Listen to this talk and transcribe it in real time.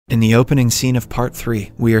In the opening scene of Part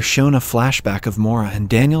 3, we are shown a flashback of Mora and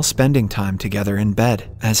Daniel spending time together in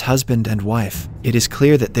bed, as husband and wife. It is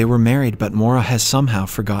clear that they were married, but Mora has somehow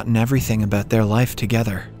forgotten everything about their life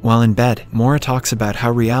together. While in bed, Mora talks about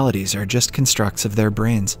how realities are just constructs of their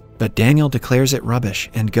brains, but Daniel declares it rubbish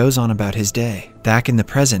and goes on about his day. Back in the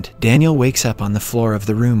present, Daniel wakes up on the floor of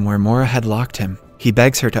the room where Mora had locked him. He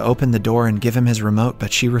begs her to open the door and give him his remote,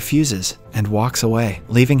 but she refuses and walks away,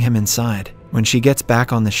 leaving him inside. When she gets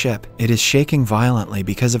back on the ship, it is shaking violently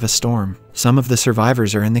because of a storm. Some of the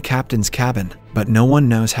survivors are in the captain's cabin, but no one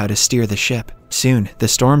knows how to steer the ship. Soon, the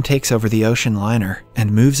storm takes over the ocean liner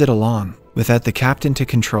and moves it along. Without the captain to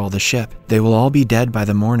control the ship, they will all be dead by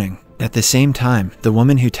the morning. At the same time, the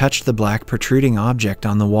woman who touched the black protruding object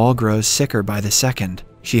on the wall grows sicker by the second.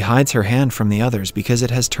 She hides her hand from the others because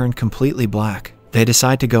it has turned completely black. They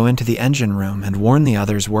decide to go into the engine room and warn the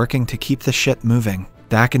others working to keep the ship moving.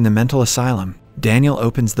 Back in the mental asylum, Daniel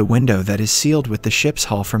opens the window that is sealed with the ship's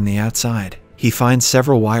hull from the outside. He finds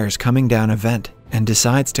several wires coming down a vent and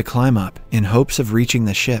decides to climb up in hopes of reaching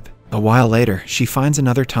the ship. A while later, she finds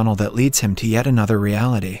another tunnel that leads him to yet another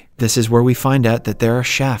reality. This is where we find out that there are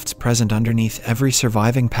shafts present underneath every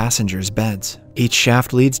surviving passenger's beds. Each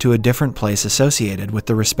shaft leads to a different place associated with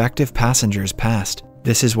the respective passenger's past.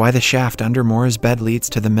 This is why the shaft under Mora's bed leads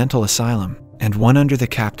to the mental asylum, and one under the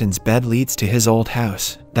captain's bed leads to his old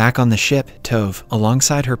house. Back on the ship, Tove,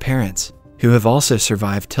 alongside her parents, who have also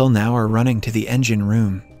survived till now, are running to the engine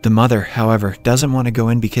room. The mother, however, doesn't want to go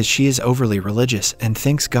in because she is overly religious and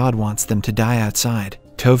thinks God wants them to die outside.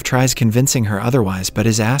 Tove tries convincing her otherwise but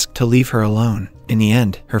is asked to leave her alone. In the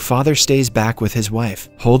end, her father stays back with his wife,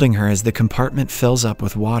 holding her as the compartment fills up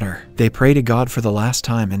with water. They pray to God for the last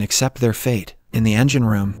time and accept their fate. In the engine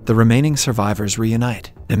room, the remaining survivors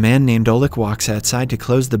reunite. A man named Oleg walks outside to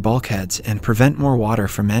close the bulkheads and prevent more water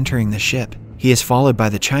from entering the ship. He is followed by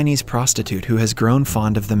the Chinese prostitute who has grown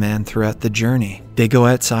fond of the man throughout the journey. They go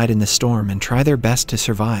outside in the storm and try their best to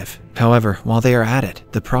survive. However, while they are at it,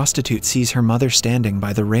 the prostitute sees her mother standing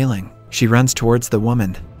by the railing. She runs towards the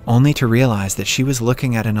woman, only to realize that she was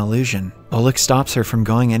looking at an illusion. Oleg stops her from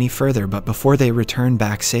going any further, but before they return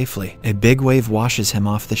back safely, a big wave washes him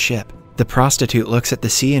off the ship. The prostitute looks at the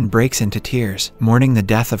sea and breaks into tears, mourning the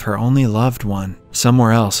death of her only loved one.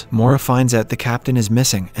 Somewhere else, Mora finds out the captain is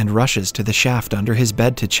missing and rushes to the shaft under his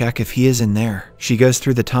bed to check if he is in there. She goes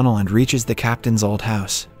through the tunnel and reaches the captain's old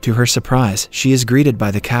house. To her surprise, she is greeted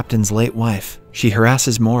by the captain's late wife. She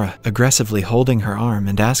harasses Mora, aggressively holding her arm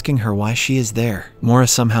and asking her why she is there. Mora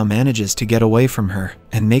somehow manages to get away from her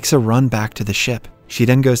and makes a run back to the ship. She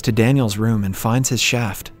then goes to Daniel's room and finds his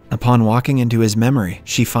shaft. Upon walking into his memory,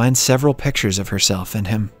 she finds several pictures of herself and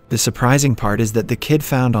him. The surprising part is that the kid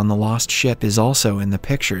found on the lost ship is also in the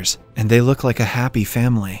pictures, and they look like a happy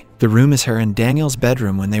family. The room is her and Daniel's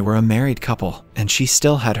bedroom when they were a married couple, and she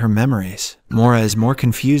still had her memories. Mora is more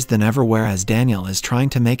confused than ever, whereas Daniel is trying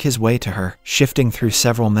to make his way to her, shifting through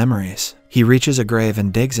several memories. He reaches a grave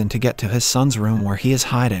and digs in to get to his son's room where he is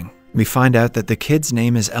hiding. We find out that the kid's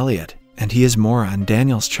name is Elliot, and he is Mora and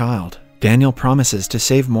Daniel's child. Daniel promises to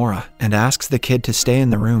save Mora and asks the kid to stay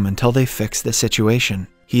in the room until they fix the situation.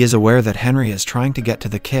 He is aware that Henry is trying to get to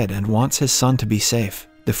the kid and wants his son to be safe.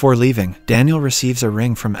 Before leaving, Daniel receives a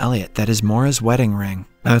ring from Elliot that is Mora's wedding ring.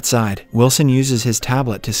 Outside, Wilson uses his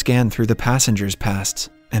tablet to scan through the passengers'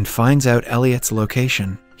 pasts and finds out Elliot's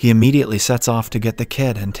location. He immediately sets off to get the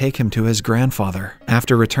kid and take him to his grandfather.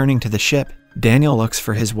 After returning to the ship, Daniel looks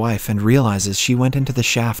for his wife and realizes she went into the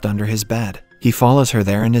shaft under his bed. He follows her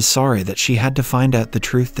there and is sorry that she had to find out the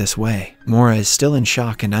truth this way. Mora is still in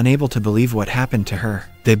shock and unable to believe what happened to her.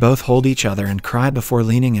 They both hold each other and cry before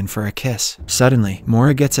leaning in for a kiss. Suddenly,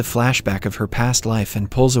 Mora gets a flashback of her past life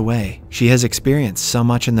and pulls away. She has experienced so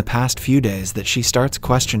much in the past few days that she starts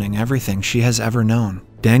questioning everything she has ever known.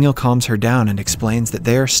 Daniel calms her down and explains that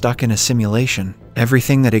they are stuck in a simulation.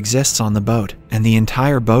 Everything that exists on the boat, and the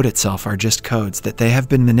entire boat itself, are just codes that they have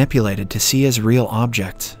been manipulated to see as real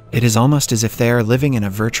objects. It is almost as if they are living in a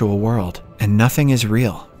virtual world, and nothing is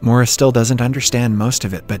real. Mora still doesn't understand most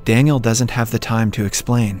of it, but Daniel doesn't have the time to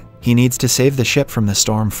explain. He needs to save the ship from the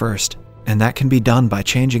storm first, and that can be done by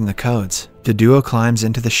changing the codes. The duo climbs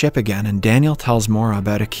into the ship again and Daniel tells Mora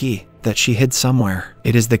about a key that she hid somewhere.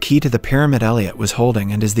 It is the key to the pyramid Elliot was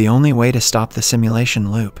holding and is the only way to stop the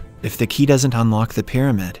simulation loop. If the key doesn't unlock the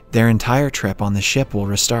pyramid, their entire trip on the ship will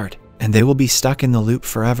restart, and they will be stuck in the loop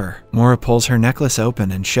forever. Maura pulls her necklace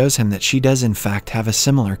open and shows him that she does in fact have a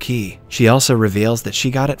similar key. She also reveals that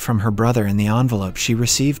she got it from her brother in the envelope she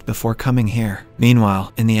received before coming here.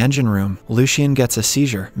 Meanwhile, in the engine room, Lucien gets a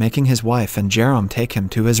seizure, making his wife and Jerome take him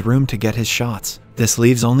to his room to get his shots. This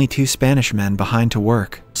leaves only 2 Spanish men behind to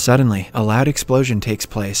work. Suddenly, a loud explosion takes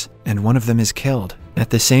place, and one of them is killed. At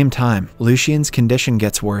the same time, Lucien's condition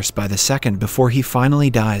gets worse by the second before he finally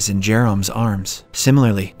dies in Jerome's arms.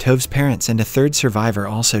 Similarly, Tove's parents and a 3rd survivor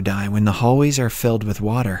also die when the hallways are filled with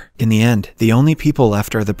water. In the end, the only people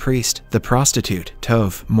left are the priest, the prostitute,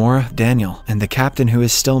 Tove, Maura, Daniel, and the captain who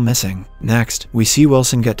is still missing. Next, we see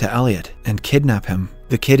Wilson get to Elliot and kidnap him.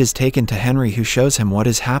 The kid is taken to Henry, who shows him what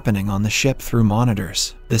is happening on the ship through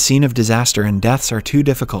monitors. The scene of disaster and deaths are too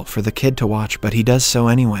difficult for the kid to watch, but he does so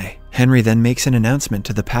anyway. Henry then makes an announcement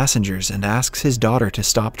to the passengers and asks his daughter to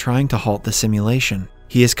stop trying to halt the simulation.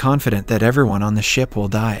 He is confident that everyone on the ship will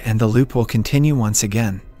die and the loop will continue once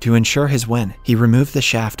again. To ensure his win, he removed the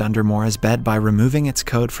shaft under Maura's bed by removing its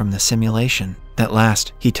code from the simulation. At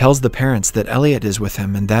last, he tells the parents that Elliot is with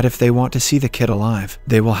him and that if they want to see the kid alive,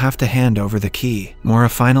 they will have to hand over the key. Maura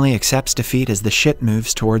finally accepts defeat as the ship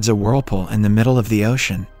moves towards a whirlpool in the middle of the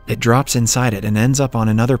ocean. It drops inside it and ends up on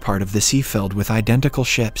another part of the sea filled with identical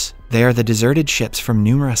ships. They are the deserted ships from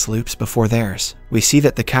numerous loops before theirs. We see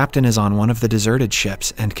that the captain is on one of the deserted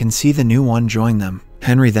ships and can see the new one join them.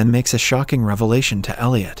 Henry then makes a shocking revelation to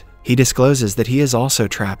Elliot. He discloses that he is also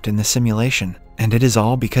trapped in the simulation, and it is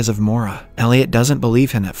all because of Maura. Elliot doesn't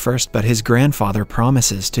believe him at first, but his grandfather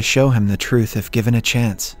promises to show him the truth if given a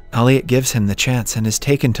chance. Elliot gives him the chance and is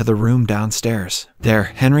taken to the room downstairs. There,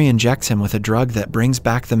 Henry injects him with a drug that brings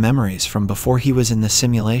back the memories from before he was in the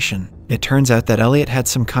simulation. It turns out that Elliot had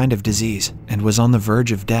some kind of disease and was on the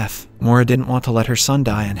verge of death. Maura didn't want to let her son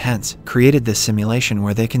die and hence created this simulation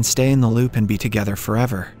where they can stay in the loop and be together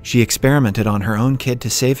forever. She experimented on her own kid to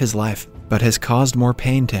save his life, but has caused more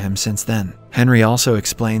pain to him since then. Henry also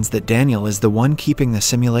explains that Daniel is the one keeping the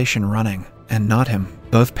simulation running, and not him.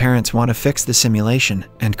 Both parents want to fix the simulation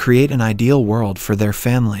and create an ideal world for their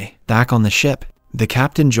family. Back on the ship, the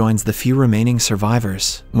captain joins the few remaining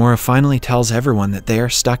survivors. Maura finally tells everyone that they are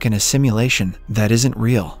stuck in a simulation that isn't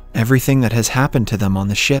real. Everything that has happened to them on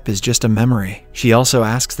the ship is just a memory. She also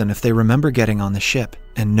asks them if they remember getting on the ship,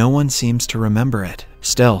 and no one seems to remember it.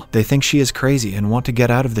 Still, they think she is crazy and want to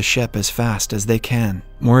get out of the ship as fast as they can.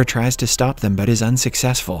 Maura tries to stop them but is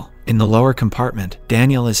unsuccessful. In the lower compartment,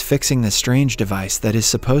 Daniel is fixing the strange device that is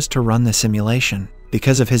supposed to run the simulation.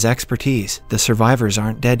 Because of his expertise, the survivors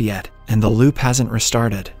aren't dead yet, and the loop hasn't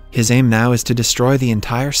restarted. His aim now is to destroy the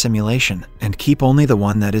entire simulation and keep only the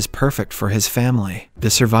one that is perfect for his family. The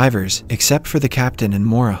survivors, except for the captain and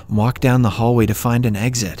Maura, walk down the hallway to find an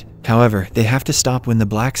exit. However, they have to stop when the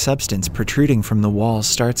black substance protruding from the walls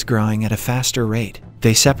starts growing at a faster rate.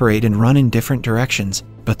 They separate and run in different directions,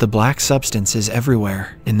 but the black substance is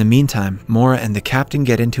everywhere. In the meantime, Maura and the captain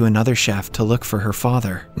get into another shaft to look for her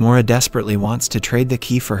father. Maura desperately wants to trade the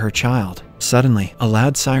key for her child. Suddenly, a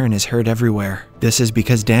loud siren is heard everywhere. This is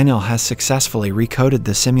because Daniel has successfully recoded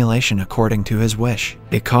the simulation according to his wish.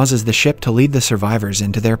 It causes the ship to lead the survivors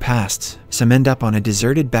into their pasts. Some end up on a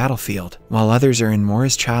deserted battlefield, while others are in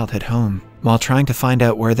Maura's childhood home. While trying to find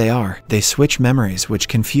out where they are, they switch memories, which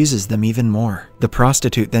confuses them even more. The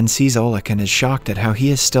prostitute then sees Oleg and is shocked at how he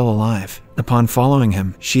is still alive. Upon following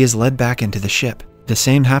him, she is led back into the ship. The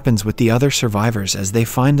same happens with the other survivors as they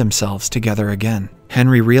find themselves together again.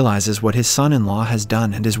 Henry realizes what his son-in-law has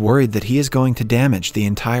done and is worried that he is going to damage the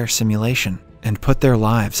entire simulation and put their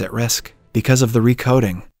lives at risk. Because of the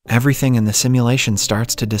recoding, everything in the simulation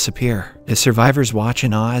starts to disappear. The survivors watch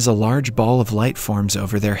in awe as a large ball of light forms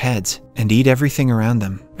over their heads and eat everything around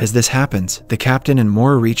them. As this happens, the captain and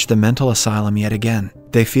Maura reach the mental asylum yet again.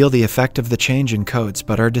 They feel the effect of the change in codes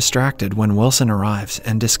but are distracted when Wilson arrives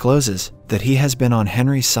and discloses that he has been on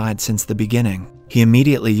Henry's side since the beginning. He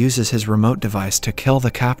immediately uses his remote device to kill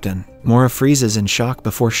the captain. Maura freezes in shock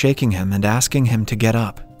before shaking him and asking him to get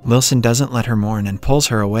up. Wilson doesn't let her mourn and pulls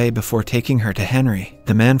her away before taking her to Henry.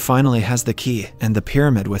 The man finally has the key and the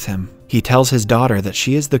pyramid with him. He tells his daughter that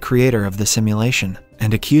she is the creator of the simulation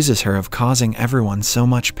and accuses her of causing everyone so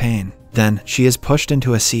much pain. Then, she is pushed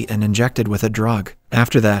into a seat and injected with a drug.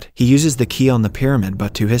 After that, he uses the key on the pyramid,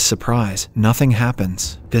 but to his surprise, nothing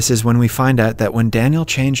happens. This is when we find out that when Daniel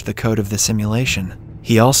changed the code of the simulation,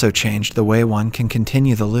 he also changed the way one can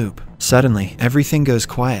continue the loop. Suddenly, everything goes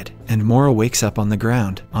quiet, and Maura wakes up on the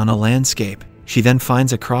ground, on a landscape. She then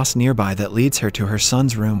finds a cross nearby that leads her to her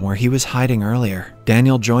son's room where he was hiding earlier.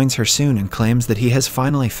 Daniel joins her soon and claims that he has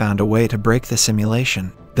finally found a way to break the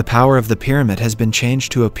simulation. The power of the pyramid has been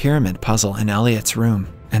changed to a pyramid puzzle in Elliot's room.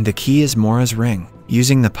 and the key is Mora's ring.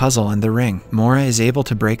 Using the puzzle and the ring, Mora is able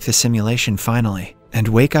to break the simulation finally, and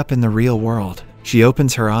wake up in the real world. She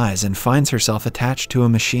opens her eyes and finds herself attached to a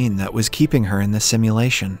machine that was keeping her in the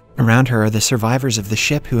simulation. Around her are the survivors of the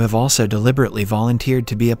ship who have also deliberately volunteered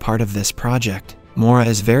to be a part of this project. Mora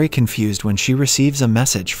is very confused when she receives a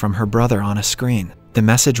message from her brother on a screen. The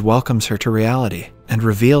message welcomes her to reality and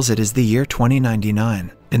reveals it is the year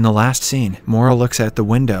 2099. In the last scene, Mora looks out the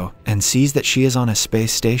window and sees that she is on a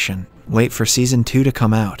space station. Wait for Season 2 to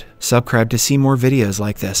come out. Subscribe to see more videos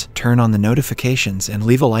like this, turn on the notifications, and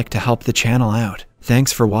leave a like to help the channel out.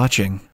 Thanks for watching.